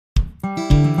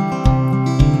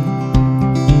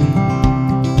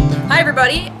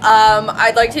everybody.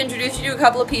 I'd like to introduce you to a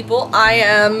couple of people. I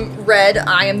am Red,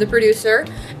 I am the producer.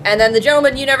 And then the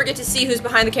gentleman you never get to see who's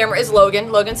behind the camera is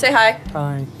Logan. Logan, say hi.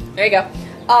 Hi. There you go.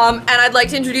 And I'd like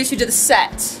to introduce you to the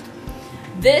set.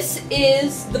 This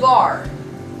is the bar,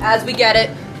 as we get it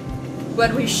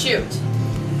when we shoot.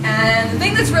 And the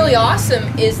thing that's really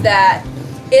awesome is that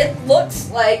it looks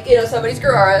like, you know, somebody's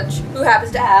garage who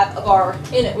happens to have a bar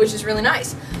in it, which is really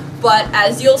nice. But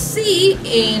as you'll see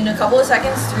in a couple of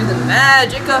seconds through the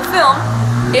magic of film,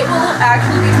 it will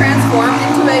actually be transformed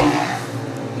into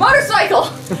a motorcycle,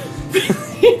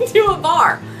 into a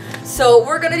bar. So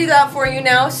we're gonna do that for you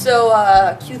now,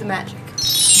 so cue the magic.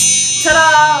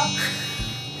 Ta-da!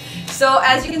 So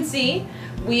as you can see,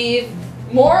 we've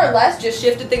more or less just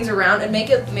shifted things around and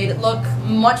made it look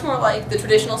much more like the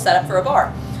traditional setup for a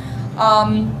bar.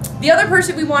 The other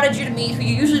person we wanted you to meet, who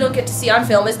you usually don't get to see on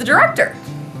film, is the director.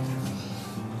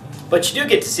 But you do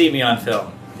get to see me on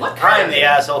film. What kind I'm the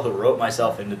asshole who wrote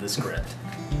myself into the script.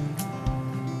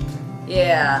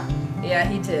 Yeah,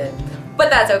 he did. But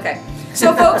that's okay.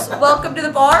 So folks, welcome to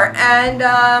the bar,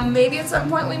 and maybe at some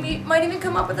point we might even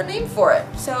come up with a name for it.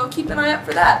 So keep an eye out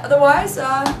for that. Otherwise,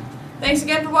 thanks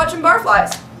again for watching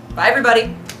Barflies. Bye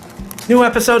everybody. New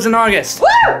episodes in August.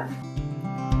 Woo!